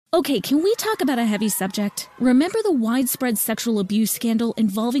Okay, can we talk about a heavy subject? Remember the widespread sexual abuse scandal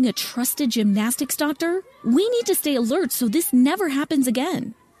involving a trusted gymnastics doctor? We need to stay alert so this never happens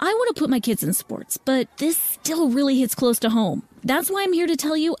again. I want to put my kids in sports, but this still really hits close to home. That's why I'm here to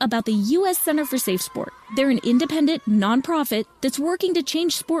tell you about the U.S. Center for Safe Sport. They're an independent, nonprofit that's working to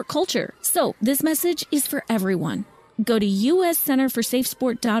change sport culture. So this message is for everyone. Go to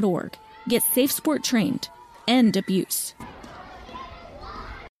uscenterforsafesport.org. Get safe sport trained. End abuse.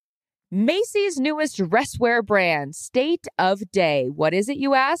 Macy's newest restwear brand, State of Day. What is it,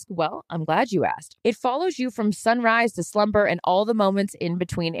 you ask? Well, I'm glad you asked. It follows you from sunrise to slumber and all the moments in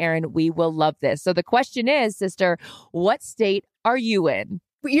between, Erin. We will love this. So the question is, sister, what state are you in?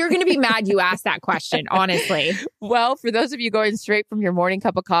 You're going to be mad you asked that question, honestly. Well, for those of you going straight from your morning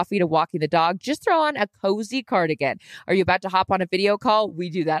cup of coffee to walking the dog, just throw on a cozy cardigan. Are you about to hop on a video call?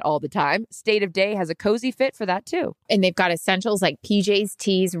 We do that all the time. State of Day has a cozy fit for that too. And they've got essentials like PJs,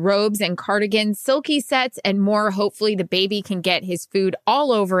 tees, robes, and cardigans, silky sets, and more. Hopefully the baby can get his food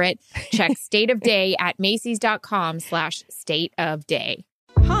all over it. Check State of Day at Macy's.com/stateofday.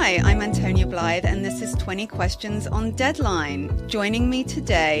 Hi, I'm Antonia Blythe, and this is 20 Questions on Deadline. Joining me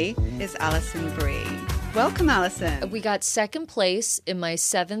today is Alison Brie. Welcome, Alison. We got second place in my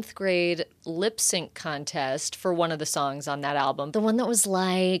 7th grade lip sync contest for one of the songs on that album. The one that was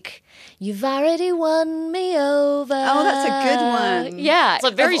like, "You've already won me over." Oh, that's a good one. Yeah. It's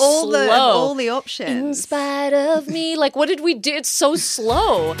like very slow. Of all the options. In spite of me. Like, what did we do? It's so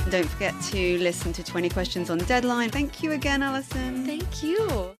slow. Don't forget to listen to 20 Questions on Deadline. Thank you again, Alison. Thank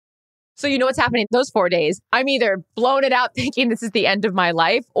you. So you know what's happening those 4 days? I'm either blown it out thinking this is the end of my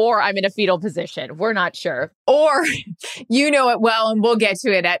life, or I'm in a fetal position. We're not sure. Or you know it well, and we'll get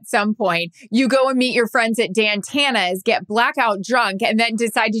to it at some point. You go and meet your friends at Dantana's, get blackout drunk, and then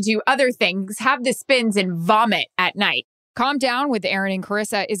decide to do other things, have the spins, and vomit at night. Calm Down with Erin and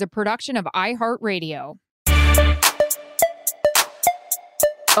Carissa is a production of iHeartRadio.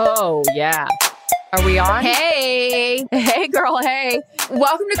 Oh, yeah. Are we on? Hey. Hey, girl, hey.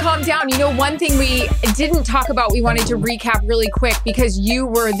 Welcome to Calm Down. You know, one thing we didn't talk about, we wanted to recap really quick because you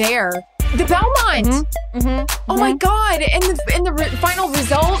were there. The Belmont. Oh my God. And the final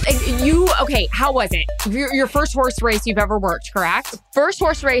result, okay, how was it? Your first horse race you've ever worked, correct? First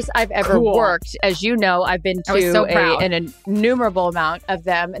horse race I've ever worked. As you know, I've been to an innumerable amount of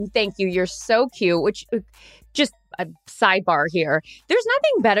them. And thank you. You're so cute, which just a sidebar here. There's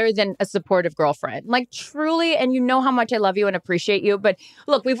nothing better than a supportive girlfriend. Like truly, and you know how much I love you and appreciate you. But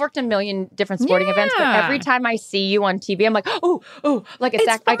look, we've worked a million different sporting events, but every time I see you on TV, I'm like, oh, like it's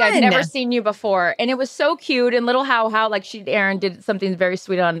like I've never seen you before. And it was so cute. And little how like Erin did something very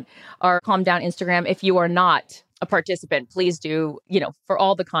sweet on our Calm Down Instagram. If you are not a participant, please do, for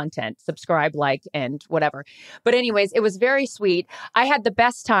all the content, subscribe, like, and whatever. But anyways, it was very sweet. I had the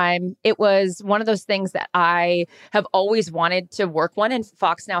best time. It was one of those things that I have always wanted to work one. And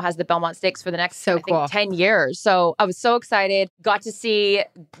Fox now has the Belmont Stakes for the next, I think, 10 years. So I was so excited. Got to see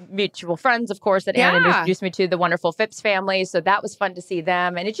mutual friends, of course, that Aaron introduced me to, the wonderful Phipps family. So that was fun to see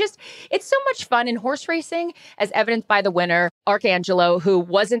them. And it's so much fun in horse racing, as evidenced by the winner, Arcangelo, who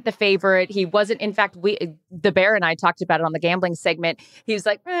wasn't the favorite. He wasn't, in fact, the Bear and I talked about it on the gambling segment. He was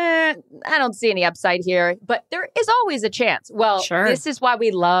like, I don't see any upside here, but there is always a chance. Well, This is why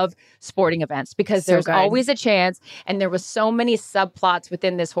we love sporting events, because there's always a chance. And there was so many subplots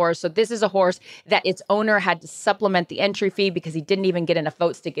within this horse. So this is a horse that its owner had to supplement the entry fee because he didn't even get enough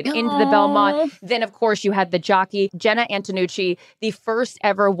votes to get into the Belmont. Then, of course, you had the jockey, Jenna Antonucci, the first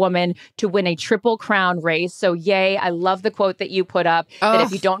ever woman to win a Triple Crown race. So yay, I love the quote that you put up, that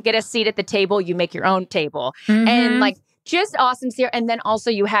if you don't get a seat at the table, you make your own table. And just awesome here. And then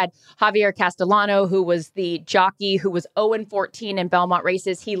also you had Javier Castellano, who was the jockey who was 0-14 in Belmont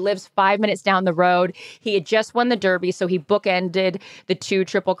races. He lives 5 minutes down the road. He had just won the Derby, so he bookended the 2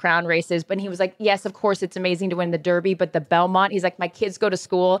 Triple Crown races. But he was like, yes, of course, it's amazing to win the Derby, but the Belmont, he's like, my kids go to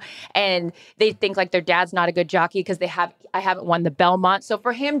school and they think like their dad's not a good jockey because I haven't won the Belmont. So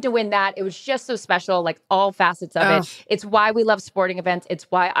for him to win that, it was just so special, like all facets of it. It's why we love sporting events. It's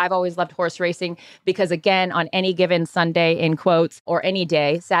why I've always loved horse racing, because again, on any given Sunday, in quotes, or any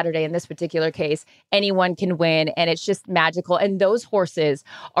day, Saturday in this particular case, anyone can win. And it's just magical. And those horses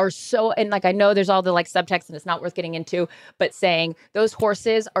are so, and like, I know there's all the like subtext and it's not worth getting into, but saying those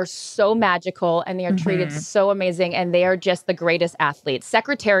horses are so magical and they are treated so amazing. And they are just the greatest athletes.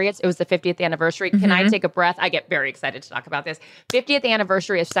 Secretariats, it was the 50th anniversary. Can I take a breath? I get very excited to talk about this. 50th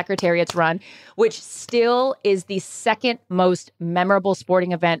anniversary of Secretariat's run, which still is the second most memorable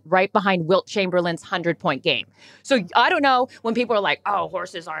sporting event, right behind Wilt Chamberlain's 100-point game. So I don't know when people are like, oh,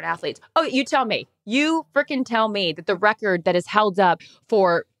 horses aren't athletes. Oh, you tell me. You freaking tell me that the record that is held up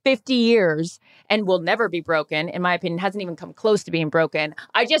for 50 years and will never be broken, in my opinion, hasn't even come close to being broken.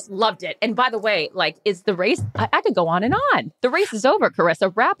 I just loved it. And by the way, like, is the race, I could go on and on. The race is over,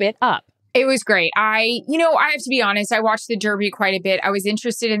 Carissa. Wrap it up. It was great. I have to be honest, I watched the Derby quite a bit. I was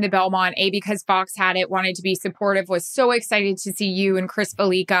interested in the Belmont, because Fox had it, wanted to be supportive, was so excited to see you and Chris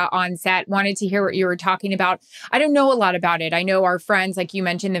Felica on set, wanted to hear what you were talking about. I don't know a lot about it. I know our friends, like you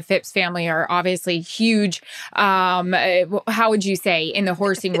mentioned, the Phipps family are obviously huge, how would you say, in the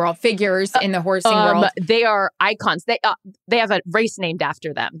horsing world, figures in the horsing world. They are icons. They have a race named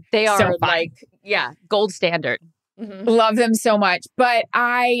after them. They are so gold standard. Mm-hmm. Love them so much. But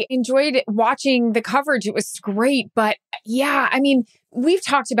I enjoyed watching the coverage. It was great. But yeah, I mean, we've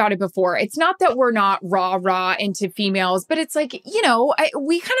talked about it before. It's not that we're not raw into females, but it's like,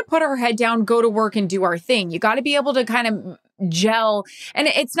 we kind of put our head down, go to work and do our thing. You got to be able to kind of gel. And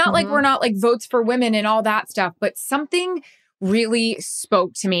it's not like we're not like votes for women and all that stuff, but something really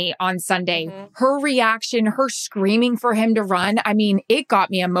spoke to me on Sunday. Her reaction, her screaming for him to run. I mean, it got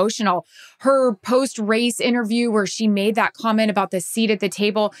me emotional. Her post-race interview where she made that comment about the seat at the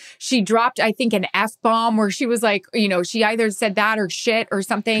table, she dropped, I think, an F-bomb where she was like, she either said that or shit or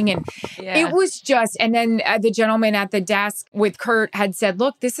something. And it was just, and then the gentleman at the desk with Kurt had said,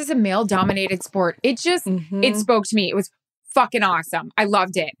 look, this is a male-dominated sport. It just, it spoke to me. It was fucking awesome. I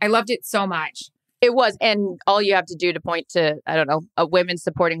loved it. I loved it so much. It was. And all you have to do to point to, I don't know, a women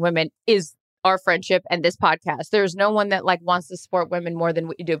supporting women is our friendship and this podcast. There's no one that wants to support women more than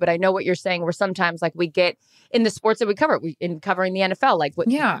what you do. But I know what you're saying, where sometimes we get in the sports that we cover, in covering the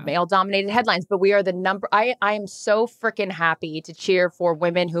NFL, male dominated headlines, but we are the number. I am so freaking happy to cheer for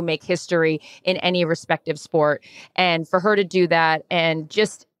women who make history in any respective sport. And for her to do that, and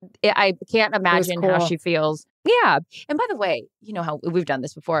just, I can't imagine how she feels. Yeah. And by the way, you know how we've done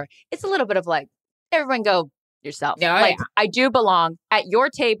this before. It's a little bit of everyone go yourself. I do belong at your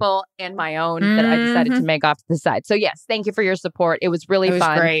table and my own that I decided to make off to the side. So yes, thank you for your support. It was really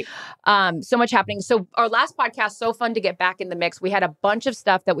fun. Great. So much happening. So our last podcast, so fun to get back in the mix. We had a bunch of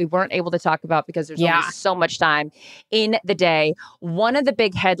stuff that we weren't able to talk about because there's only so much time in the day. One of the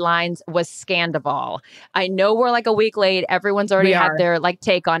big headlines was Scandival. I know we're a week late. Everyone's already had their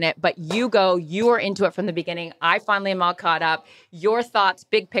take on it, but you were into it from the beginning. I finally am all caught up. Your thoughts,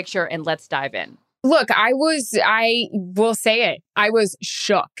 big picture, and let's dive in. Look, I will say it. I was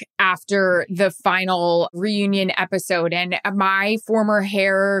shook after the final reunion episode. And my former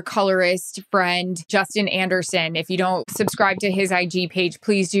hair colorist friend, Justin Anderson, if you don't subscribe to his IG page,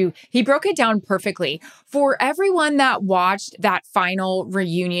 please do. He broke it down perfectly for everyone that watched that final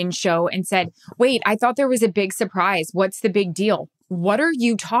reunion show and said, wait, I thought there was a big surprise. What's the big deal? What are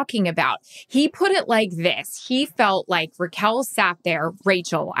you talking about? He put it like this. He felt like Raquel sat there,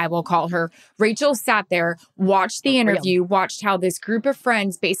 Rachel, I will call her. Rachel sat there, watched the interview, watched how this group of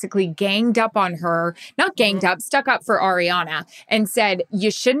friends basically ganged up on her, not ganged up, stuck up for Ariana and said,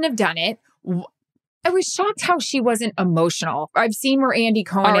 you shouldn't have done it. I was shocked how she wasn't emotional. I've seen where Andy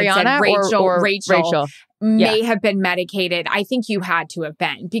Cohen Ariana said Rachel may have been medicated. I think you had to have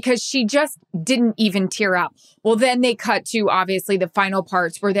been because she just didn't even tear up. Well, then they cut to obviously the final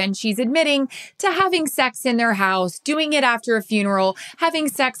parts where then she's admitting to having sex in their house, doing it after a funeral, having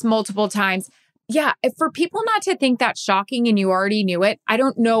sex multiple times. Yeah, for people not to think that's shocking and you already knew it, I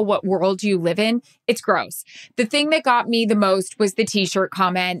don't know what world you live in. It's gross. The thing that got me the most was the t-shirt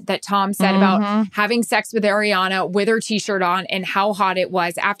comment that Tom said about having sex with Ariana with her t-shirt on and how hot it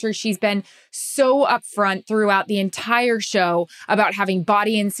was after she's been so upfront throughout the entire show about having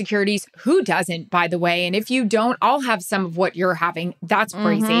body insecurities. Who doesn't, by the way? And if you don't, I'll have some of what you're having. That's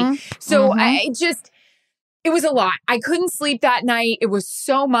crazy. So it was a lot. I couldn't sleep that night. It was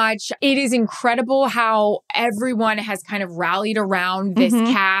so much. It is incredible how everyone has kind of rallied around this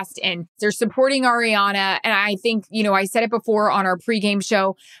cast and they're supporting Ariana. And I think, I said it before on our pregame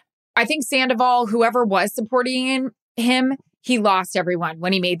show. I think Sandoval, whoever was supporting him, he lost everyone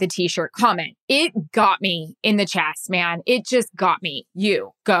when he made the t-shirt comment. It got me in the chest, man. It just got me.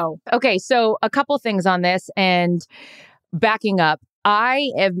 You go. Okay. So a couple things on this and backing up. I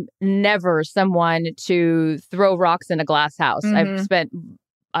am never someone to throw rocks in a glass house. I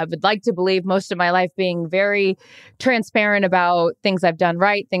would like to believe most of my life being very transparent about things I've done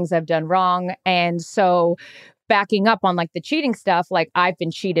right, things I've done wrong. And so backing up on the cheating stuff, I've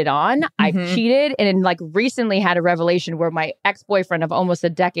been cheated on. I've cheated and recently had a revelation where my ex-boyfriend of almost a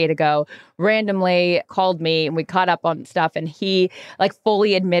decade ago randomly called me and we caught up on stuff and he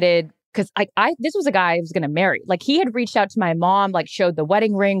fully admitted because this was a guy I was going to marry. Like, he had reached out to my mom, like showed the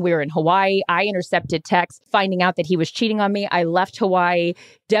wedding ring. We were in Hawaii. I intercepted texts finding out that he was cheating on me. I left Hawaii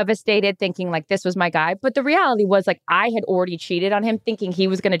devastated, thinking like this was my guy. But the reality was like I had already cheated on him, thinking he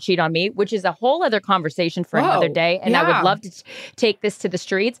was going to cheat on me, which is a whole other conversation for another day. And I would love to take this to the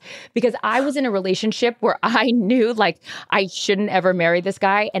streets, because I was in a relationship where I knew like I shouldn't ever marry this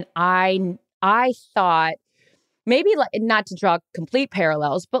guy. And I thought, maybe like, not to draw complete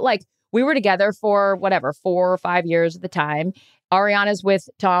parallels, but like we were together for 4 or 5 years at the time. Ariana's with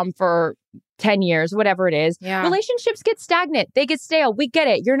Tom for 10 years, whatever it is. Yeah. Relationships get stagnant. They get stale. We get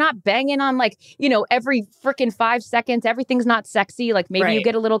it. You're not banging on like, every freaking 5 seconds. Everything's not sexy. Like maybe you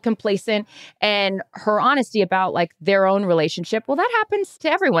get a little complacent. And her honesty about like their own relationship. Well, that happens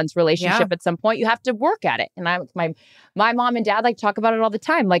to everyone's relationship at some point. You have to work at it. And my mom and dad like talk about it all the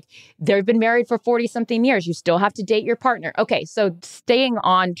time. Like they've been married for 40 something years. You still have to date your partner. Okay. So staying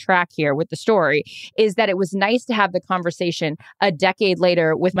on track here with the story is that it was nice to have the conversation a decade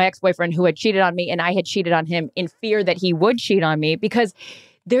later with my ex-boyfriend who had cheated on me and I had cheated on him in fear that he would cheat on me, because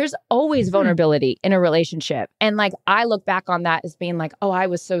there's always vulnerability in a relationship. And like, I look back on that as being like, oh, I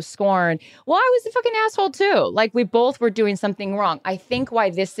was so scorned. Well, I was a fucking asshole too. Like we both were doing something wrong. I think why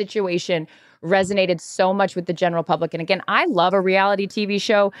this situation resonated so much with the general public. And again, I love a reality TV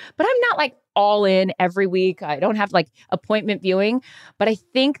show, but I'm not like all in every week. I don't have like appointment viewing, but I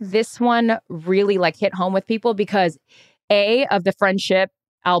think this one really like hit home with people because of the friendship,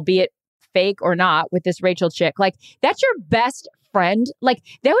 albeit fake or not, with this Rachel chick. Like that's your best friend. Like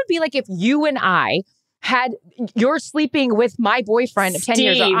that would be like if you and I you're sleeping with my boyfriend of 10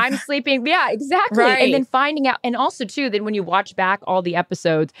 years old. I'm sleeping. Yeah, exactly. Right. And then finding out. And also too, then when you watch back all the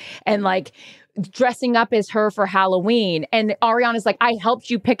episodes and like dressing up as her for Halloween, and Ariana's like, I helped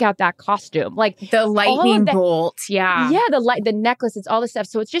you pick out that costume. Like the lightning bolt. Yeah. Yeah. The necklace, it's all this stuff.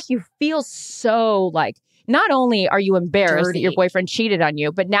 So it's just, you feel so like, not only are you embarrassed that your boyfriend cheated on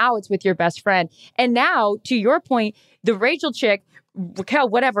you, but now it's with your best friend. And now, to your point, the Rachel chick, Raquel,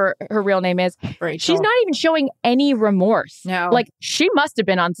 whatever her real name is, Rachel, she's not even showing any remorse. No. Like, she must have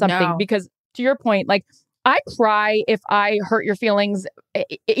been on something because, to your point, like, I cry if I hurt your feelings,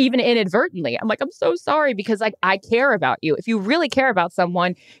 even inadvertently. I'm like, I'm so sorry, because like I care about you. If you really care about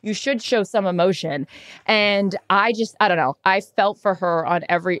someone, you should show some emotion. And I don't know. I felt for her on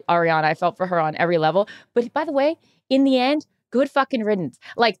Ariana. I felt for her on every level. But by the way, in the end, good fucking riddance.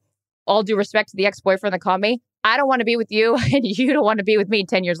 Like, all due respect to the ex-boyfriend that called me, I don't want to be with you and you don't want to be with me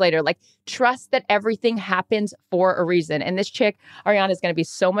 10 years later. Like, trust that everything happens for a reason. And this chick, Ariana, is going to be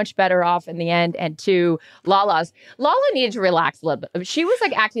so much better off in the end. And to Lala needed to relax a little bit. She was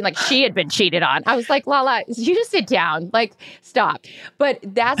like acting like she had been cheated on. I was like, Lala, you just sit down, like, stop. But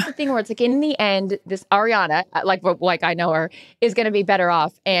that's the thing where it's like, in the end, this Ariana, like I know her, is going to be better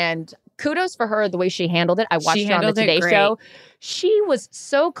off. And kudos for her, the way she handled it. I watched her on the Today Show. She was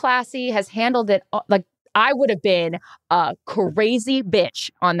so classy, has handled it like, I would have been a crazy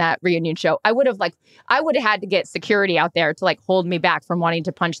bitch on that reunion show. I would have had to get security out there to like hold me back from wanting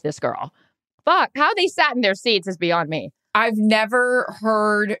to punch this girl. Fuck, how they sat in their seats is beyond me. I've never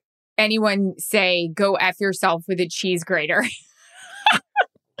heard anyone say, go F yourself with a cheese grater.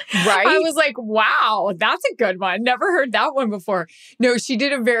 Right? I was like, wow, that's a good one. Never heard that one before. No, she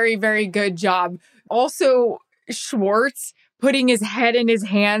did a very, very good job. Also, Schwartz putting his head in his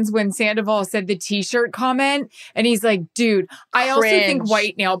hands when Sandoval said the t-shirt comment. And he's like, dude, I also think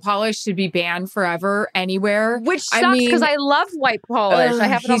white nail polish should be banned forever anywhere. Which sucks because I love white polish. I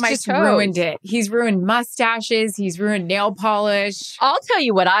have it on my toes. He's just ruined it. He's ruined mustaches. He's ruined nail polish. I'll tell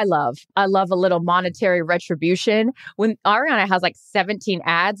you what I love. I love a little monetary retribution. When Ariana has like 17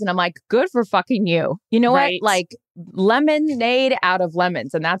 ads and I'm like, good for fucking you. You know what? Like, lemonade out of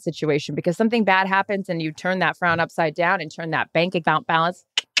lemons in that situation, because something bad happens and you turn that frown upside down and turn that bank account balance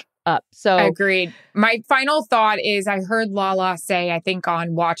up. So agreed. My final thought is, I heard Lala say, I think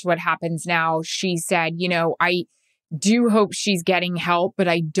on Watch What Happens Now, she said, I do hope she's getting help, but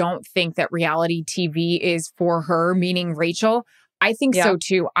I don't think that reality TV is for her, meaning Rachel. I think so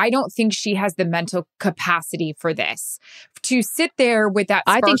too. I don't think she has the mental capacity for this. To sit there with that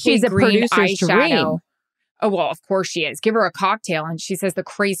sparkly, I think she's a green eyeshadow. Dream. Oh, well, of course she is. Give her a cocktail and she says the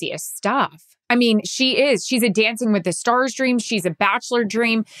craziest stuff. I mean, she is. She's a Dancing with the Stars dream. She's a Bachelor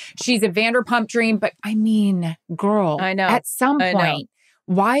dream. She's a Vanderpump dream. But I mean, girl, I know. At some point,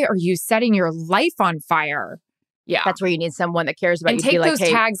 why are you setting your life on fire? Yeah. That's where you need someone that cares about and you. And take those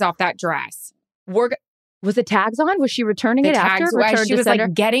tags off that dress. Was the tags on? Was she returning it after? She was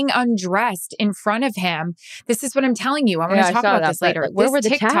like getting undressed in front of him. This is what I'm telling you. I want to talk about this later. Where were the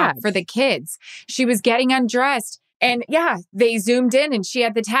TikTok tags? For the kids? She was getting undressed And yeah, they zoomed in and she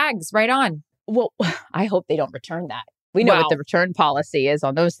had the tags right on. Well, I hope they don't return that. We know what the return policy is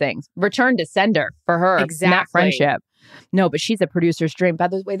on those things. Return to sender for her. Exactly. Not friendship. No, but she's a producer's dream. By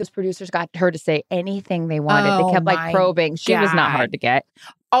the way, those producers got her to say anything they wanted. They kept probing. She was not hard to get.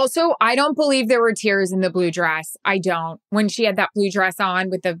 Also, I don't believe there were tears in the blue dress. I don't. When she had that blue dress on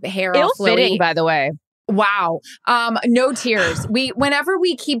with the hair all flowy. Ill-fitting, by the way. Wow. No tears. Whenever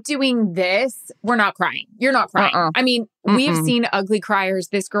we keep doing this, we're not crying. You're not crying. I mean, we've seen ugly criers.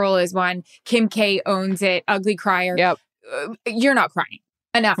 This girl is one. Kim K owns it. Ugly crier. Yep. You're not crying.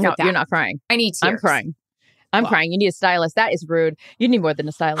 Enough with that. You're not crying. I need tears. I'm crying. You need a stylist. That is rude. You need more than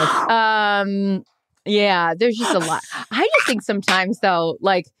a stylist. Yeah, there's just a lot. I just think sometimes though,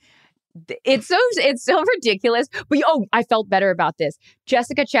 like, it's so ridiculous. But I felt better about this.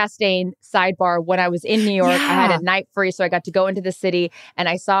 Jessica Chastain, sidebar, when I was in New York, I had a night free, so I got to go into the city and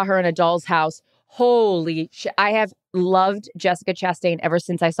I saw her in a doll's house. Holy shit. I have loved Jessica Chastain ever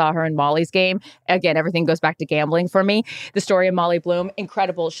since I saw her in Molly's Game. Again, everything goes back to gambling for me. The story of Molly Bloom,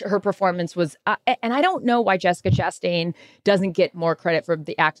 incredible. Her performance was, and I don't know why Jessica Chastain doesn't get more credit for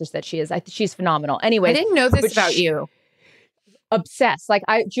the actress that she is. She's phenomenal. Anyway, I didn't know this about you. Obsessed. Like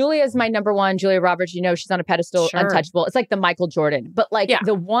Julia is my number one. Julia Roberts, she's on a pedestal, untouchable. It's like the Michael Jordan. But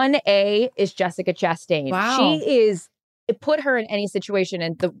the 1A is Jessica Chastain. Wow. It put her in any situation,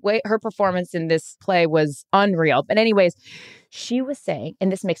 and the way her performance in this play was unreal. But anyways, she was saying,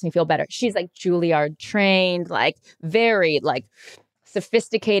 and this makes me feel better, she's like Juilliard trained, like very like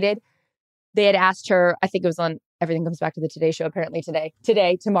sophisticated. They had asked her, I think it was on Everything Comes Back to the Today Show, apparently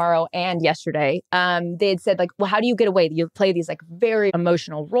today, tomorrow, and yesterday. They had said, like, well, how do you get away? You play these like very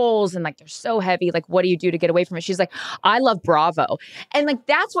emotional roles and like they're so heavy. Like, what do you do to get away from it? She's like, I love Bravo. And like,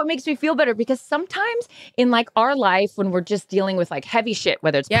 that's what makes me feel better, because sometimes in like our life, when we're just dealing with like heavy shit,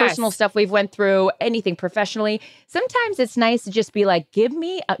 whether it's personal stuff we've went through, anything professionally, sometimes it's nice to just be like, give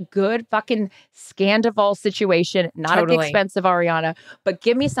me a good fucking Scandival situation, not at the expense of Ariana, but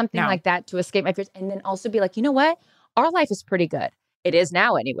give me something like that to escape my fears. And then also be like, you know what? Our life is pretty good. It is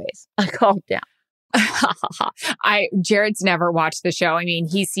now anyways. I calmed down. Jared's never watched the show. I mean,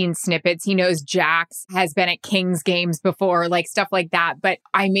 he's seen snippets. He knows Jax has been at Kings games before, like stuff like that. But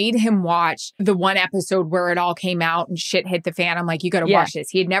I made him watch the one episode where it all came out and shit hit the fan. I'm like, you got to watch this.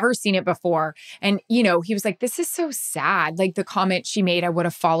 He had never seen it before. And, he was like, this is so sad. Like the comment she made, I would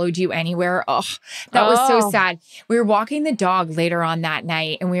have followed you anywhere. Oh, that was so sad. We were walking the dog later on that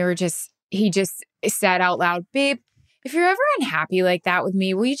night and he just said out loud, babe, if you're ever unhappy like that with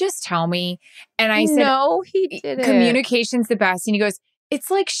me, will you just tell me? And I said, no, he didn't. Communication's the best. And he goes,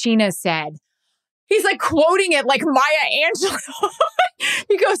 it's like Sheena said. He's like quoting it like Maya Angelou.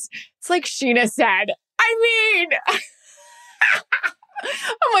 He goes, it's like Sheena said. I mean,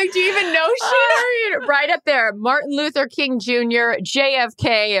 I'm like, do you even know Sheena? Right up there. Martin Luther King Jr.,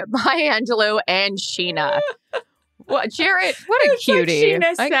 JFK, Maya Angelou, and Sheena. Well, Jared, what a cutie.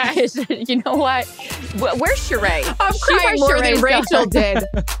 Like said. You know what? Where's Sheree? I'm crying more than Rachel did.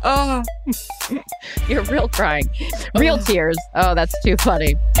 Oh, you're real crying. Real tears. Oh, that's too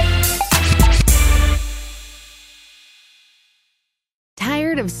funny.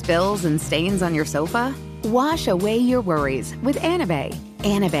 Tired of spills and stains on your sofa? Wash away your worries with Anabay.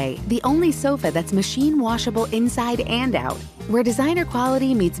 Anabay, the only sofa that's machine washable inside and out, where designer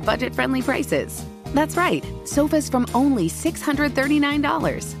quality meets budget-friendly prices. That's right, sofas from only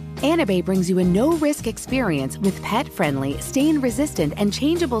 $639. Anabay brings you a no-risk experience with pet-friendly, stain-resistant, and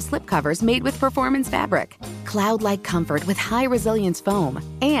changeable slipcovers made with performance fabric, cloud-like comfort with high-resilience foam,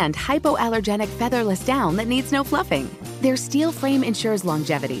 and hypoallergenic featherless down that needs no fluffing. Their steel frame ensures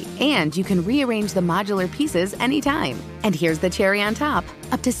longevity, and you can rearrange the modular pieces anytime. And here's the cherry on top,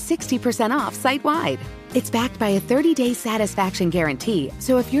 up to 60% off site-wide. It's backed by a 30-day satisfaction guarantee,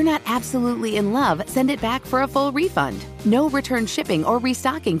 so if you're not absolutely in love, send it back for a full refund. No return shipping or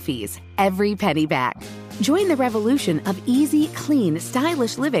restocking fees. Every penny back. Join the revolution of easy, clean,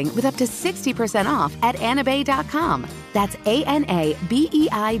 stylish living with up to 60% off at anabay.com. That's ANABEI.com.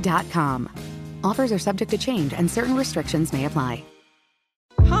 Offers are subject to change and certain restrictions may apply.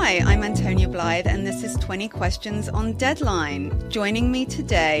 Hi, I'm Antonia Blythe, and this is 20 Questions on Deadline. Joining me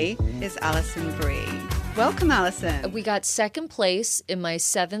today is Alison Brie. Welcome, Alison. We got second place in my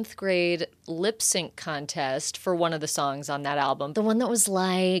 7th grade lip sync contest for one of the songs on that album. The one that was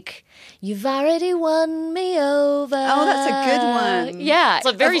like, you've already won me over. Oh, that's a good one. Yeah. It's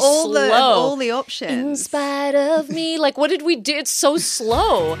a very slow. Of all the options. In spite of me. Like, what did we do? It's so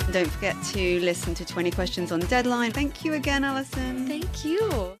slow. Don't forget to listen to 20 Questions on Deadline. Thank you again, Alison. Thank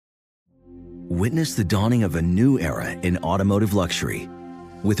you. Witness the dawning of a new era in automotive luxury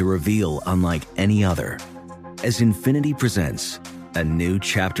with a reveal unlike any other as Infiniti presents a new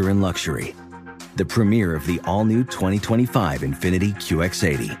chapter in luxury, the premiere of the all-new 2025 Infiniti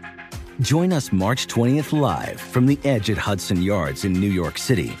QX80. Join us March 20th live from the Edge at Hudson Yards in New York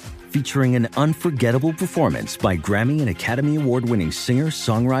City, featuring an unforgettable performance by Grammy and Academy Award-winning singer,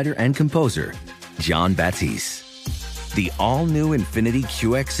 songwriter, and composer, Jon Batiste. The all-new Infiniti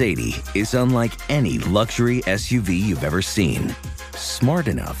QX80 is unlike any luxury SUV you've ever seen. Smart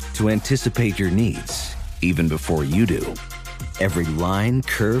enough to anticipate your needs, even before you do. Every line,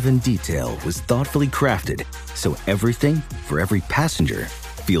 curve, and detail was thoughtfully crafted, so everything for every passenger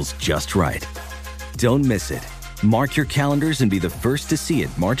feels just right. Don't miss it. Mark your calendars and be the first to see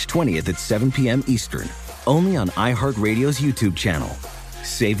it March 20th at 7 p.m. Eastern, only on iHeartRadio's YouTube channel.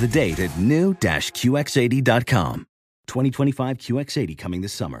 Save the date at new-QX80.com. 2025 QX80 coming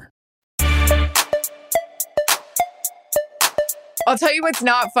this summer. I'll tell you what's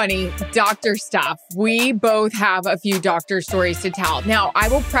not funny, doctor stuff. We both have a few doctor stories to tell. Now, I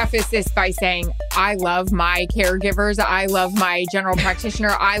will preface this by saying I love my caregivers. I love my general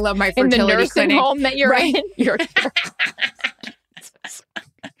practitioner. I love my fertility clinic. In the nursing home that you're in.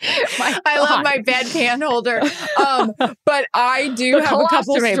 I love my bedpan holder. But I do have a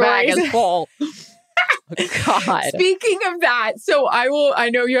couple stories. Bag is full. God. Speaking of that, so I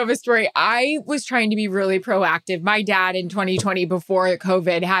know you have a story. I was trying to be really proactive. My dad in 2020 before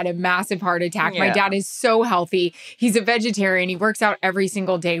COVID had a massive heart attack. Yeah. My dad is so healthy. He's a vegetarian. He works out every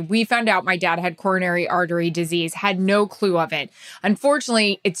single day. We found out my dad had coronary artery disease, had no clue of it.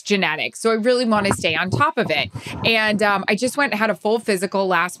 Unfortunately, it's genetic. So I really want to stay on top of it. And I just went and had a full physical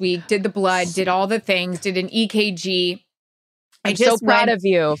last week, did the blood, did all the things, did an EKG. I'm so proud of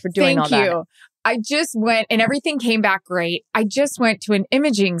you for doing all that. Thank you. I just went and everything came back great. I just went to an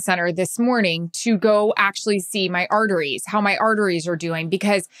imaging center this morning to go actually see my arteries, how my arteries are doing.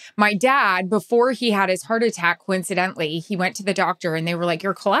 Because my dad, before he had his heart attack, coincidentally, he went to the doctor and they were like,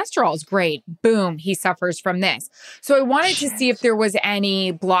 your cholesterol is great. Boom, he suffers from this. So I wanted to see if there was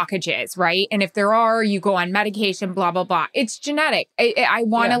any blockages, right? And if there are, you go on medication, blah, blah, blah. It's genetic. I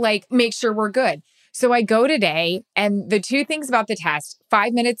want to make sure we're good. So I go today, and the two things about the test,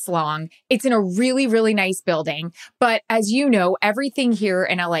 5 minutes long. It's in a really, really nice building. But as you know, everything here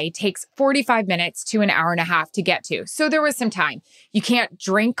in LA takes 45 minutes to an hour and a half to get to. So there was some time. You can't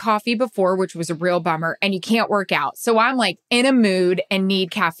drink coffee before, which was a real bummer, and you can't work out. So I'm like in a mood and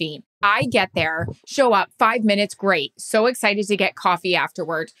need caffeine. I get there, show up, 5 minutes, great. So excited to get coffee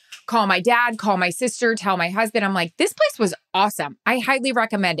afterward. Call my dad, call my sister, tell my husband. I'm like, this place was awesome. I highly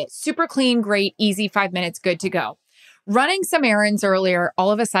recommend it. Super clean, great, easy, 5 minutes, good to go. Running some errands earlier,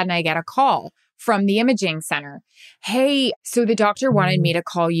 all of a sudden I get a call from the imaging center. Hey, so the doctor wanted me to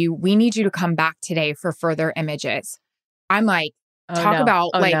call you. We need you to come back today for further images. I'm like,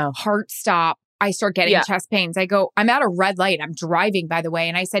 heart stop. I start getting chest pains. I go, I'm at a red light. I'm driving, by the way.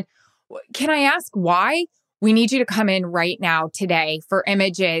 And I said, can I ask why? We need you to come in right now today for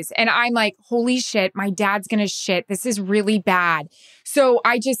images. And I'm like, holy shit, my dad's going to shit. This is really bad. So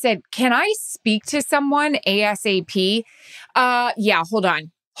I just said, can I speak to someone ASAP? Yeah,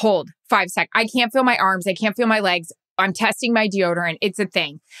 hold 5 seconds. I can't feel my arms. I can't feel my legs. I'm testing my deodorant. It's a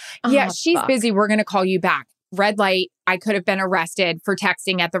thing. Yeah, she's busy. We're going to call you back. Red light. I could have been arrested for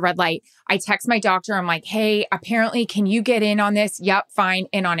texting at the red light. I text my doctor. I'm like, hey, apparently, can you get in on this? Yep, fine,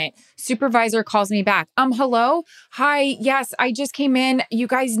 in on it. Supervisor calls me back. Hello? Hi, yes, I just came in. You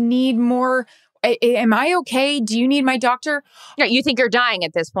guys need more. Am I okay? Do you need my doctor? Yeah, you think you're dying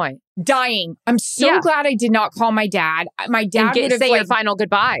at this point. Dying. I'm so glad I did not call my dad. My dad would have say your final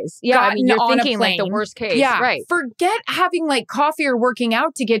goodbyes. Yeah, I mean, you're thinking like the worst case. Yeah, right. Forget having like coffee or working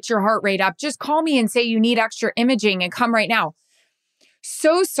out to get your heart rate up. Just call me and say you need extra imaging and come right now.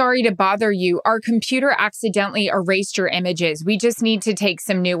 So sorry to bother you. Our computer accidentally erased your images. We just need to take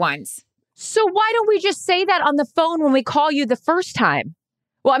some new ones. So why don't we just say that on the phone when we call you the first time?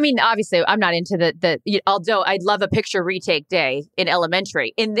 Well, I mean, obviously, I'm not into although I'd love a picture retake day in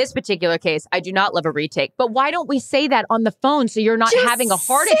elementary. In this particular case, I do not love a retake. But why don't we say that on the phone so you're not just having a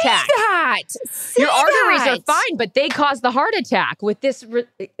heart attack? Your arteries are fine, but they cause the heart attack with this.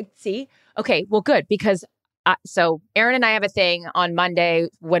 See? Okay, well, good. Because so Aaron and I have a thing on Monday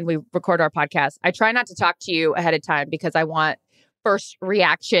when we record our podcast. I try not to talk to you ahead of time because I want first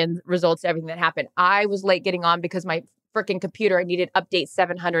reaction results to everything that happened. I was late getting on because my freaking computer, I needed update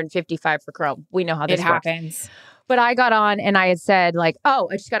 755 for Chrome. We know how this works. It happens. But I got on and I had said like, oh,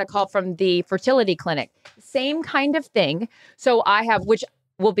 I just got a call from the fertility clinic. Same kind of thing. So I have, which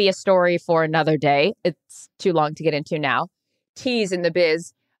will be a story for another day. It's too long to get into now. Tease in the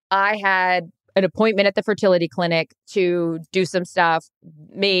biz. I had an appointment at the fertility clinic to do some stuff.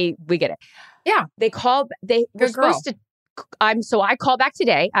 We get it. Yeah. They were supposed to, so I call back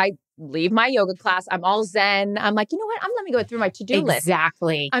today. I leave my yoga class. I'm all zen. I'm like, you know what? Let me go through my to-do list.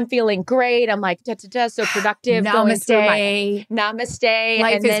 Exactly. I'm feeling great. I'm like, so productive. Namaste. Namaste.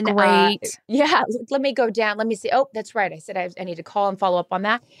 Life is great. Let me go down. Let me see. Oh, that's right. I said I need to call and follow up on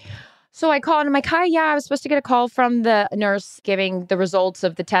that. So I called and I'm like, hi, I was supposed to get a call from the nurse giving the results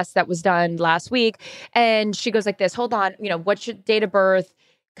of the test that was done last week. And she goes like this, hold on, what's your date of birth?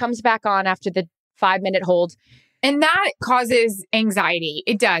 Comes back on after the 5-minute hold. And that causes anxiety.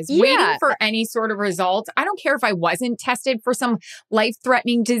 It does. Yeah. Waiting for any sort of results. I don't care if I wasn't tested for some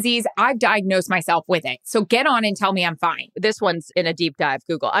life-threatening disease. I've diagnosed myself with it. So get on and tell me I'm fine. This one's in a deep dive,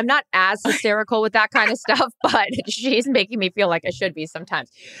 Google. I'm not as hysterical with that kind of stuff, but she's making me feel like I should be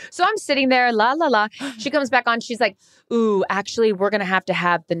sometimes. So I'm sitting there, la, la, la. She comes back on. She's like, ooh, actually, we're going to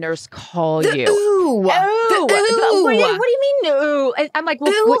have the nurse call you. Ooh. What do you mean, ooh? I'm like,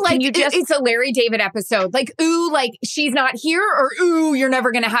 well, ooh, can you just... It's a Larry David episode. Like, ooh, like she's not here, or ooh, you're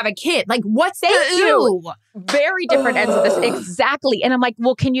never going to have a kid. Like, what's the ooh? Very different ends of this. Exactly. And I'm like,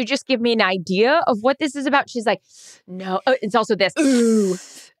 well, can you just give me an idea of what this is about? She's like, no, it's also this. Ooh.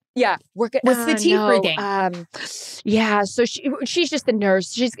 Yeah. What's the teeth breathing? Yeah. So she's just the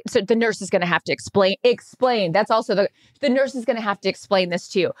nurse. So the nurse is going to have to explain. That's also the nurse is going to have to explain this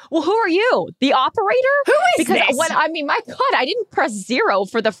to you. Well, who are you? The operator? Who is this? My God, I didn't press 0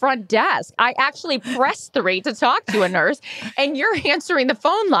 for the front desk. I actually pressed 3 to talk to a nurse, and you're answering the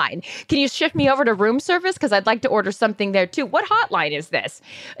phone line. Can you shift me over to room service? Because I'd like to order something there too. What hotline is this?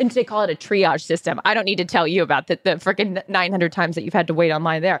 And they call it a triage system. I don't need to tell you about the freaking 900 times that you've had to wait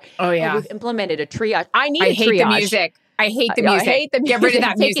online there. Oh, yeah. We've implemented a triage. I hate the music. I hate the music. Get rid of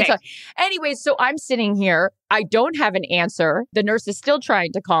that music. Anyway, so I'm sitting here. I don't have an answer. The nurse is still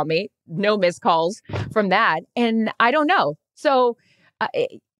trying to call me. No missed calls from that. And I don't know. So,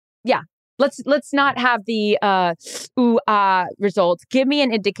 let's not have the results. Give me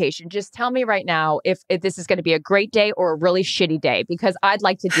an indication. Just tell me right now if this is going to be a great day or a really shitty day, because I'd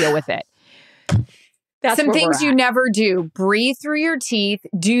like to deal with it. That's some things you never do. Breathe through your teeth,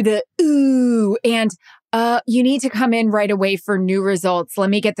 do the ooh, and you need to come in right away for new results.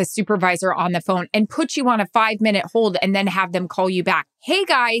 Let me get the supervisor on the phone and put you on a 5-minute hold and then have them call you back. Hey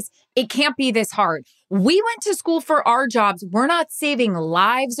guys, it can't be this hard. We went to school for our jobs. We're not saving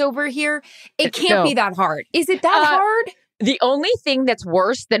lives over here. It can't be that hard. Is it that hard? The only thing that's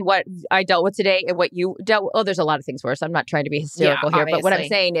worse than what I dealt with today and what you dealt with, there's a lot of things worse. I'm not trying to be hysterical here, but what I'm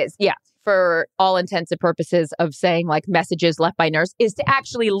saying is, for all intents and purposes of saying like messages left by nurse, is to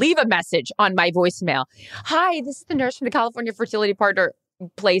actually leave a message on my voicemail. Hi, this is the nurse from the California Fertility Partner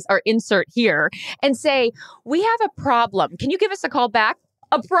place, or insert here, and say, we have a problem. Can you give us a call back?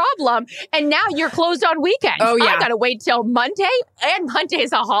 A problem. And now you're closed on weekends. Oh, yeah. I got to wait till Monday, and Monday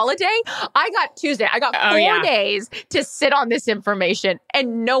is a holiday. I got Tuesday. I got 4 days to sit on this information,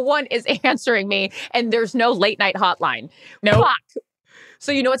 and no one is answering me, and there's no late night hotline. Nope. Fuck.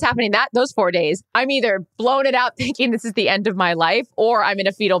 So you know what's happening those 4 days? I'm either blowing it out thinking this is the end of my life, or I'm in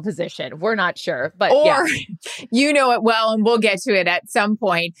a fetal position. We're not sure. But you know it well, and we'll get to it at some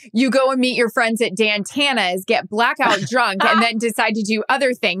point. You go and meet your friends at Dan Tana's, get blackout drunk, and then decide to do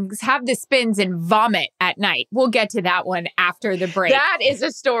other things, have the spins and vomit at night. We'll get to that one after the break. That is a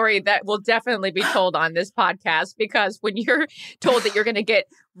story that will definitely be told on this podcast, because when you're told that you're going to get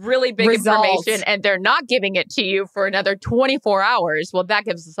really big information and they're not giving it to you for another 24 hours, well, that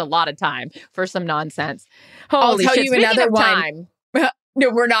gives us a lot of time for some nonsense. Holy I'll tell shit. you Speaking another of one. Time, No,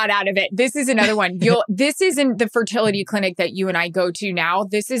 we're not out of it. This is another one. This isn't the fertility clinic that you and I go to now.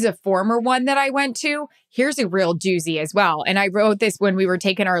 This is a former one that I went to. Here's a real doozy as well. And I wrote this when we were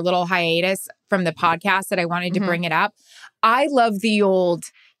taking our little hiatus from the podcast that I wanted to bring it up. I love the old,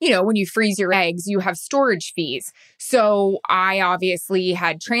 when you freeze your eggs, you have storage fees. So I obviously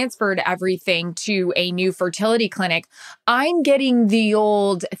had transferred everything to a new fertility clinic. I'm getting the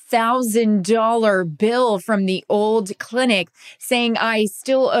old $1,000 bill from the old clinic saying I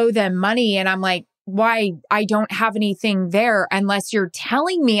still owe them money. And I'm like, why? I don't have anything there unless you're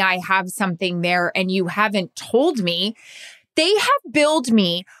telling me I have something there and you haven't told me. They have billed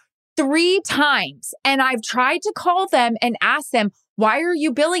me 3 times, and I've tried to call them and ask them, why are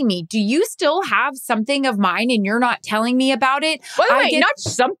you billing me? Do you still have something of mine and you're not telling me about it? By the way, not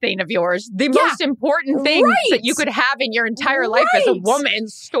something of yours. The most important things that you could have in your entire life as a woman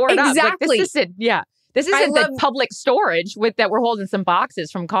stored up. Like, this isn't the public storage that we're holding some boxes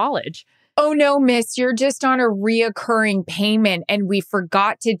from college. Oh, no, miss, you're just on a reoccurring payment and we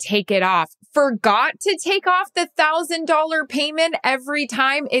forgot to take it off. Forgot to take off the $1,000 payment every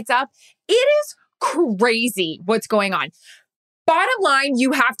time it's up. It is crazy what's going on. Bottom line,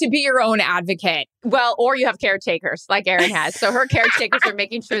 you have to be your own advocate. Well, or you have caretakers like Erin has. So her caretakers are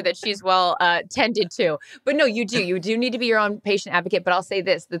making sure that she's well tended to. But no, you do. You do need to be your own patient advocate. But I'll say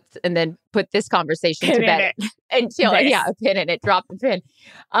this, and then put this conversation to bed until, a pin in it, drop the pin.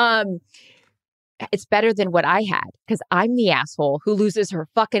 It's better than what I had because I'm the asshole who loses her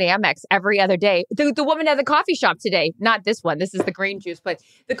fucking Amex every other day. The woman at the coffee shop today, not this one. This is the green juice place.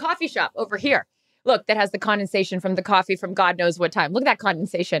 The coffee shop over here. Look, that has the condensation from the coffee from God knows what time. Look at that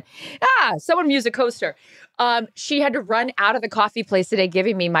condensation. Someone use a coaster. She had to run out of the coffee place today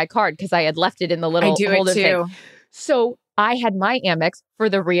giving me my card because I had left it in the little holder thing. So I had my Amex for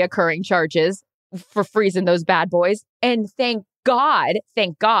the reoccurring charges for freezing those bad boys. And thank God,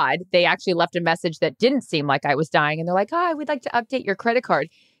 they actually left a message that didn't seem like I was dying. And they're like, we'd like to update your credit card.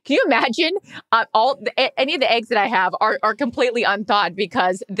 Can you imagine any of the eggs that I have are completely unthawed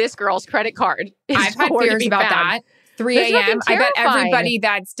because this girl's credit card is I've had fears about that. 3 a.m. I bet everybody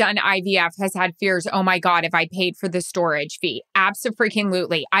that's done IVF has had fears. Oh my God, if I paid for the storage fee.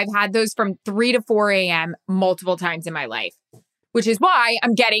 Abso-freaking-lutely. I've had those from 3 to 4 a.m. multiple times in my life, which is why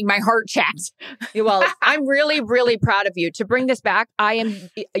I'm getting my heart checked. Well, I'm really, really proud of you. To bring this back,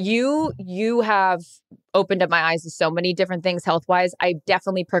 you have opened up my eyes to so many different things health-wise. I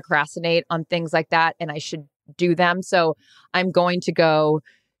definitely procrastinate on things like that, and I should do them. So I'm going to go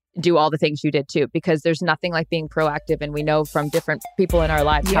do all the things you did too, because there's nothing like being proactive. And we know from different people in our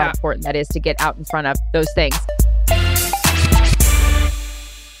lives how important that is to get out in front of those things.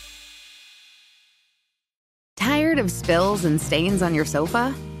 Tired of spills and stains on your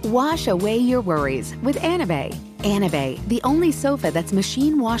sofa? Wash away your worries with Anabay. Anabay, the only sofa that's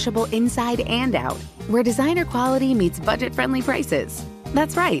machine washable inside and out, where designer quality meets budget-friendly prices.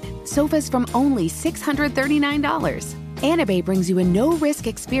 That's right, sofas from only $639. Anabay brings you a no-risk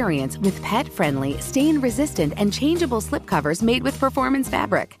experience with pet-friendly, stain-resistant, and changeable slipcovers made with performance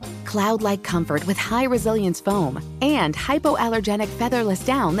fabric, cloud-like comfort with high-resilience foam, and hypoallergenic featherless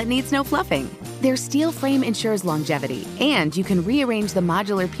down that needs no fluffing. Their steel frame ensures longevity, and you can rearrange the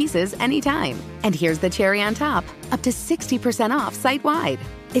modular pieces anytime. And here's the cherry on top, up to 60% off site-wide.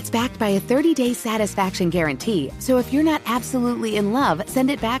 It's backed by a 30-day satisfaction guarantee, so if you're not absolutely in love,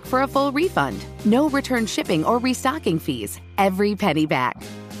 send it back for a full refund. No return shipping or restocking fees. Every penny back.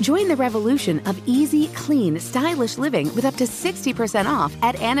 Join the revolution of easy, clean, stylish living with up to 60% off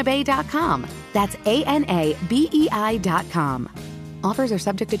at anabay.com. That's ANABEI.com. Offers are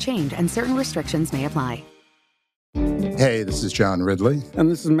subject to change and certain restrictions may apply. Hey, this is John Ridley.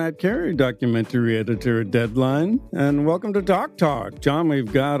 And this is Matt Carey, documentary editor at Deadline. And welcome to Doc Talk. John,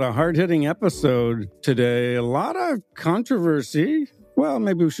 we've got a hard-hitting episode today. A lot of controversy. Well,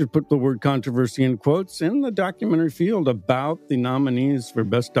 maybe we should put the word controversy in quotes in the documentary field about the nominees for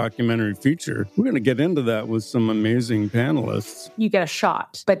Best Documentary Feature. We're going to get into that with some amazing panelists. You get a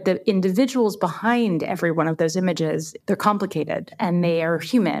shot, but the individuals behind every one of those images, they're complicated and they are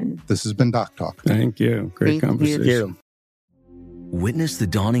human. This has been Doc Talk. Thank you. Great conversation. Thank you. Witness the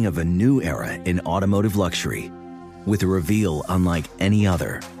dawning of a new era in automotive luxury with a reveal unlike any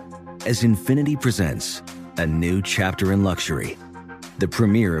other as Infiniti presents a new chapter in luxury. The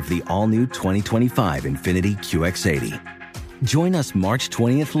premiere of the all-new 2025 Infiniti QX80. Join us March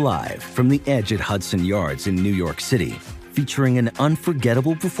 20th live from the Edge at Hudson Yards in New York City, featuring an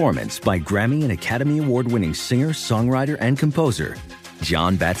unforgettable performance by Grammy and Academy Award-winning singer, songwriter, and composer,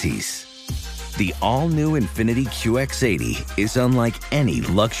 Jon Batiste. The all-new Infiniti QX80 is unlike any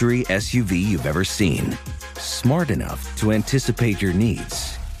luxury SUV you've ever seen. Smart enough to anticipate your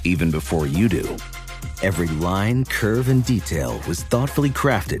needs, even before you do. Every line, curve, and detail was thoughtfully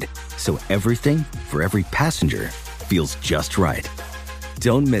crafted, so everything for every passenger feels just right.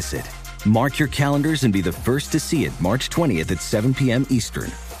 Don't miss it. Mark your calendars and be the first to see it March 20th at 7 p.m. Eastern,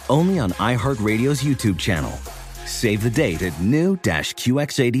 only on iHeartRadio's YouTube channel. Save the date at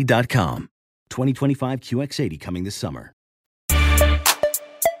new-QX80.com. 2025 QX80 coming this summer.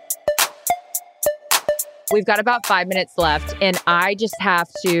 We've got about 5 minutes left, and I just have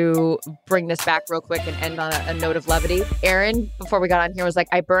to bring this back real quick and end on a note of levity. Erin, before we got on here, was like,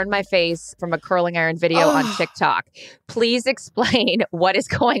 I burned my face from a curling iron video on TikTok. Please explain what is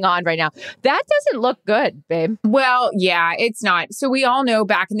going on right now. That doesn't look good, babe. Well, yeah, it's not. So we all know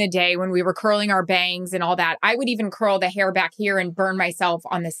back in the day when we were curling our bangs and all that, I would even curl the hair back here and burn myself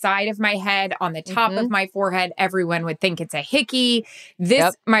on the side of my head, on the top of my forehead. Everyone would think it's a hickey.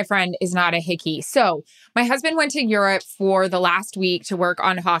 This, my friend, is not a hickey. So my husband went to Europe for the last week to work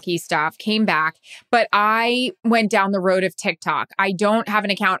on hockey stuff, came back, but I went down the road of TikTok. I don't have an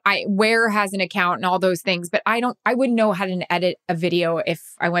account. Where has an account and all those things, but I wouldn't know how to edit a video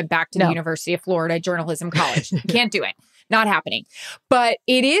if I went back to the University of Florida Journalism College. Can't do it. Not happening. But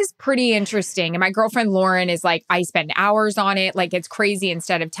it is pretty interesting. And my girlfriend Lauren is like, I spend hours on it. Like it's crazy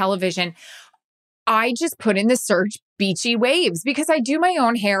instead of television. I just put in the search beachy waves because I do my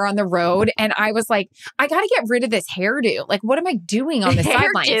own hair on the road. And I was like, I got to get rid of this hairdo. Like, what am I doing on the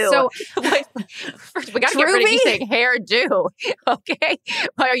sideline? So first, we got to get rid of you saying hairdo. Okay.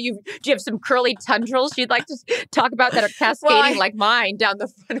 Do you have some curly tendrils you'd like to talk about that are cascading like mine down the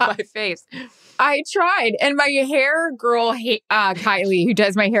front of my face? I tried. And my hair girl, Kylie, who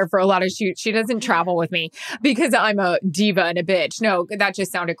does my hair for a lot of shoots, she doesn't travel with me because I'm a diva and a bitch. No, that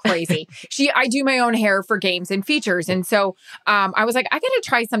just sounded crazy. I do my own hair for games and features. And so I was like, I got to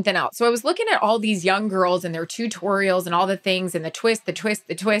try something else. So I was looking at all these young girls and their tutorials and all the things and the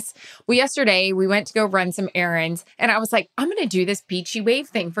twist. Well, yesterday we went to go run some errands and I was like, I'm going to do this beachy wave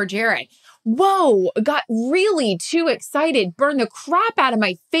thing for Jared. Whoa, got really too excited, burned the crap out of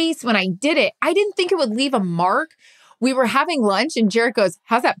my face when I did it. I didn't think it would leave a mark. We were having lunch and Jared goes,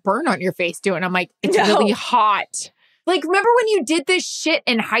 how's that burn on your face doing? I'm like, it's really hot. Like, remember when you did this shit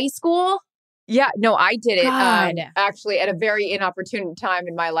in high school? Yeah, no, I did it actually at a very inopportune time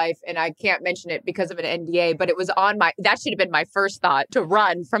in my life. And I can't mention it because of an NDA, but it was that should have been my first thought to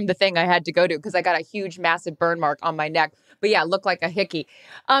run from the thing I had to go to because I got a huge, massive burn mark on my neck. But yeah, it looked like a hickey.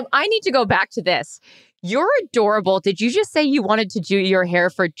 I need to go back to this. You're adorable. Did you just say you wanted to do your hair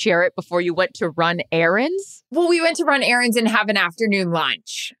for Jarrett before you went to run errands? Well, we went to run errands and have an afternoon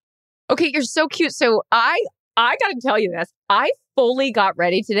lunch. Okay, you're so cute. So I got to tell you this. I fully got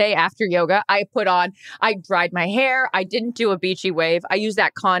ready today after yoga. I dried my hair. I didn't do a beachy wave. I used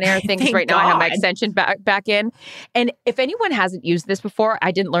that Conair thing because right now I have my extension back in. And if anyone hasn't used this before,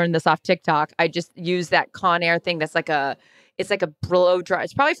 I didn't learn this off TikTok. I just use that Conair thing that's like a blow dry.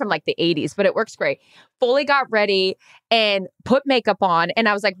 It's probably from like the 80s, but it works great. Fully got ready and put makeup on. And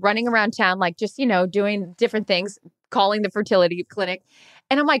I was like running around town, like just, doing different things, calling the fertility clinic.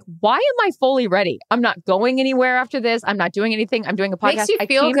 And I'm like, why am I fully ready? I'm not going anywhere after this. I'm not doing anything. I'm doing a podcast. Makes you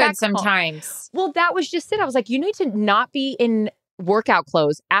feel good sometimes. Well, that was just it. I was like, you need to not be in workout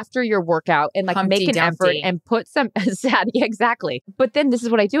clothes after your workout and like make an effort and put some sad. Yeah, exactly. But then this is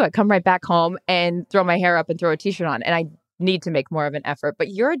what I do. I come right back home and throw my hair up and throw a t-shirt on. And I need to make more of an effort. But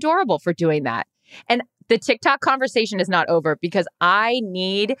you're adorable for doing that. And the TikTok conversation is not over because I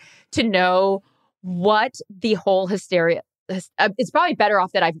need to know what the whole hysteria. It's probably better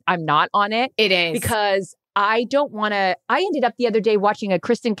off that I'm not on it. It is. Because I don't want to. I ended up the other day watching a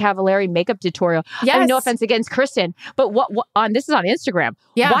Kristen Cavallari makeup tutorial. Yes. I have no offense against Kristen, but this is on Instagram.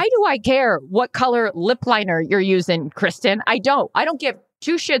 Yeah. Why do I care what color lip liner you're using, Kristen? I don't give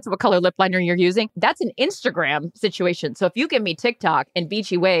two shits what color lip liner you're using. That's an Instagram situation. So if you give me TikTok and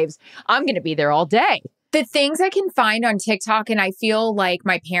beachy waves, I'm going to be there all day. The things I can find on TikTok, and I feel like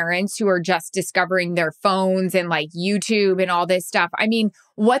my parents who are just discovering their phones and like YouTube and all this stuff. I mean,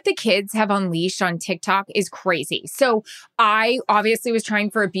 what the kids have unleashed on TikTok is crazy. So I obviously was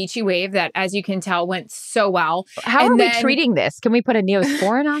trying for a beachy wave that, as you can tell, went so well. How are we treating this? Can we put a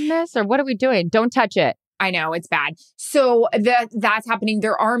Neosporin on this or what are we doing? Don't touch it. I know, it's bad. So that's happening.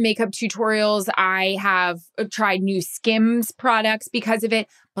 There are makeup tutorials. I have tried new Skims products because of it.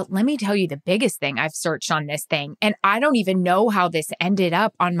 But let me tell you the biggest thing I've searched on this thing. And I don't even know how this ended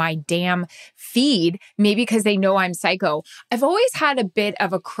up on my damn feed. Maybe because they know I'm psycho. I've always had a bit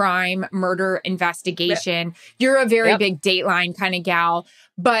of a crime murder investigation. Yep. You're a very big Dateline kind of gal.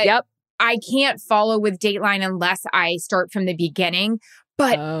 But I can't follow with Dateline unless I start from the beginning.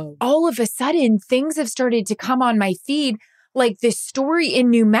 But all of a sudden, things have started to come on my feed, like this story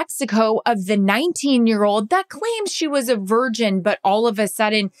in New Mexico of the 19-year-old that claims she was a virgin, but all of a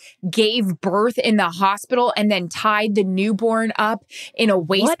sudden gave birth in the hospital and then tied the newborn up in a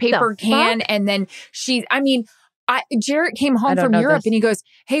waste paper can. And then Jarrett came home from Europe and he goes,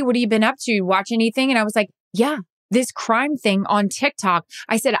 hey, what have you been up to? Watch anything? And I was like, yeah. This crime thing on TikTok.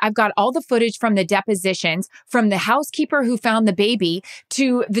 I said, I've got all the footage from the depositions, from the housekeeper who found the baby,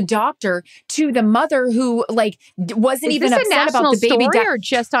 to the doctor, to the mother who wasn't even upset about the baby death. Or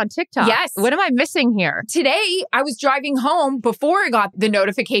just on TikTok? Yes. What am I missing here? Today, I was driving home before I got the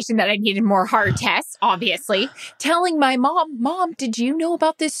notification that I needed more hard tests, obviously, telling my mom, did you know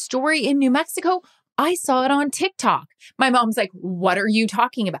about this story in New Mexico? I saw it on TikTok. My mom's like, what are you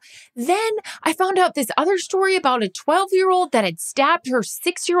talking about? Then I found out this other story about a 12-year-old that had stabbed her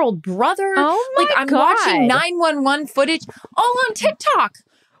 6-year-old brother. Oh my God. I'm watching 911 footage all on TikTok.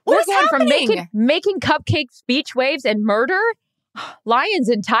 What's happening? From making cupcakes, beach waves, and murder? Lions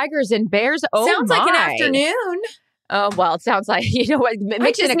and tigers and bears. Oh, sounds like an afternoon. Oh, well, it sounds like, you know what,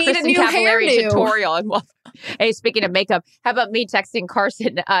 mixing a Kristen Cavallari tutorial. And well, hey, speaking of makeup, how about me texting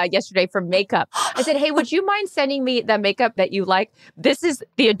Carson yesterday for makeup? I said, hey, would you mind sending me the makeup that you like? This is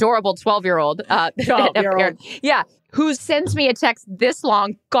the adorable 12-year-old. 12-year-old. Yeah. Who sends me a text this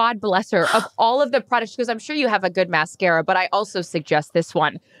long, God bless her, of all of the products, because I'm sure you have a good mascara, but I also suggest this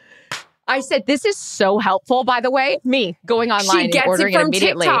one. I said, this is so helpful, by the way. Me going online and ordering it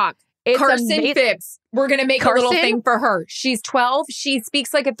immediately. TikTok. It's Carson amazing. Phipps. We're going to make a little thing for her. She's 12. She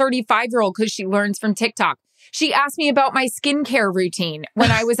speaks like a 35-year-old because she learns from TikTok. She asked me about my skincare routine when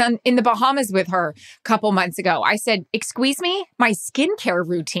I was in the Bahamas with her a couple months ago. I said, excuse me, my skincare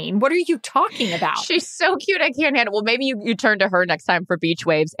routine? What are you talking about? She's so cute. I can't handle it. Well, maybe you turn to her next time for beach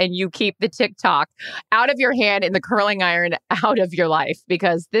waves and you keep the TikTok out of your hand and the curling iron out of your life,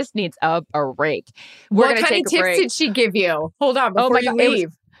 because this needs a break. What kind of tips did she give you? Hold on before you leave.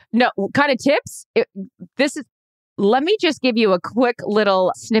 No, kind of tips? Let me just give you a quick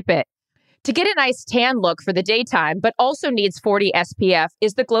little snippet. To get a nice tan look for the daytime, but also needs 40 SPF,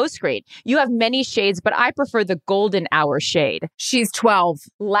 is the Glow Screen. You have many shades, but I prefer the golden hour shade. She's 12.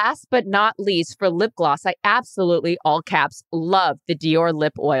 Last but not least, for lip gloss, I absolutely, all caps, love the Dior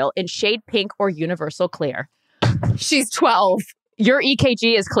lip oil in shade pink or universal clear. She's 12. Your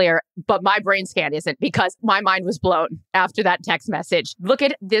EKG is clear, but my brain scan isn't, because my mind was blown after that text message. Look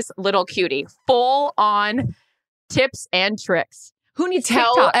at this little cutie. Full on tips and tricks. Who needs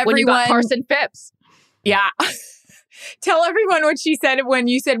TikTok when you got Carson Phipps? Yeah. Tell everyone what she said when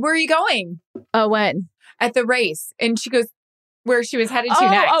you said, where are you going? Oh, when? At the race. And she goes, where she was headed to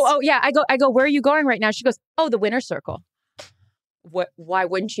next. Yeah. I go, where are you going right now? She goes, oh, the winner's circle. Why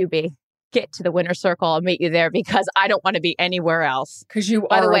wouldn't you be? Get to the winner's circle. I'll meet you there, because I don't want to be anywhere else. Because you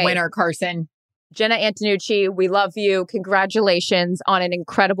are a winner, Carson. Jenna Antonucci, we love you. Congratulations on an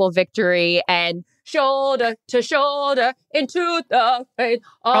incredible victory. And shoulder to shoulder into the faith.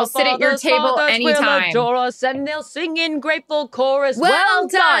 I'll sit at your table anytime. Will adore us, and they'll sing in grateful chorus. Well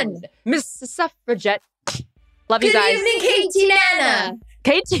done, Mrs. Suffragette. Love you guys. Good evening, Katie Nana.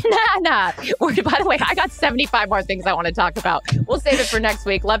 Katie Nana. By the way, I got 75 more things I want to talk about. We'll save it for next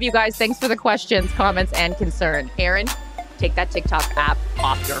week. Love you guys. Thanks for the questions, comments, and concern. Aaron, take that TikTok app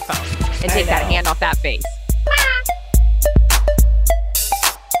off your phone and take that hand off that face.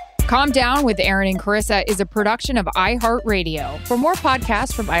 Calm Down with Aaron and Carissa is a production of iHeartRadio. For more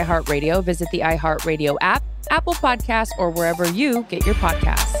podcasts from iHeartRadio, visit the iHeartRadio app, Apple Podcasts, or wherever you get your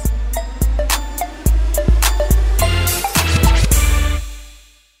podcasts.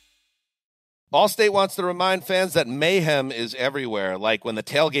 Allstate wants to remind fans that mayhem is everywhere, like when the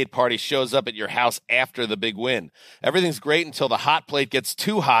tailgate party shows up at your house after the big win. Everything's great until the hot plate gets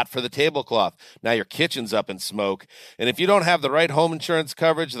too hot for the tablecloth. Now your kitchen's up in smoke. And if you don't have the right home insurance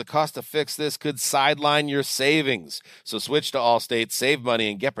coverage, the cost to fix this could sideline your savings. So switch to Allstate, save money,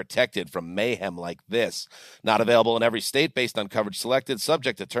 and get protected from mayhem like this. Not available in every state based on coverage selected,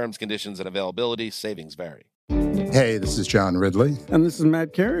 subject to terms, conditions, and availability. Savings vary. Hey, this is John Ridley. And this is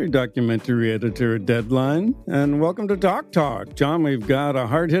Matt Carey, documentary editor at Deadline. And welcome to Talk Talk. John, we've got a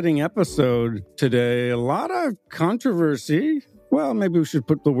hard-hitting episode today. A lot of controversy. Well, maybe we should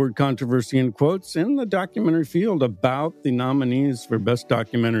put the word controversy in quotes in the documentary field about the nominees for Best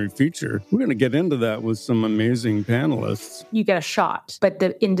Documentary Feature. We're going to get into that with some amazing panelists. You get a shot, but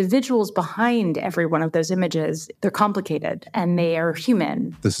the individuals behind every one of those images, they're complicated and they are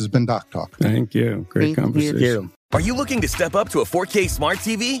human. This has been Doc Talk. Thank you. Great conversation. Thank you. Are you looking to step up to a 4K smart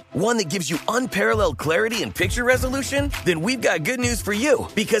TV? One that gives you unparalleled clarity and picture resolution? Then we've got good news for you,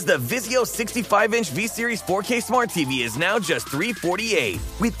 because the Vizio 65-inch V-Series 4K smart TV is now just $348.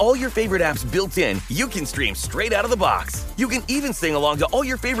 With all your favorite apps built in, you can stream straight out of the box. You can even sing along to all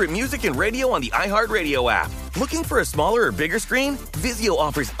your favorite music and radio on the iHeartRadio app. Looking for a smaller or bigger screen? Vizio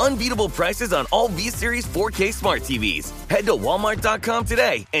offers unbeatable prices on all V-Series 4K smart TVs. Head to Walmart.com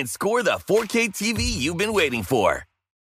today and score the 4K TV you've been waiting for.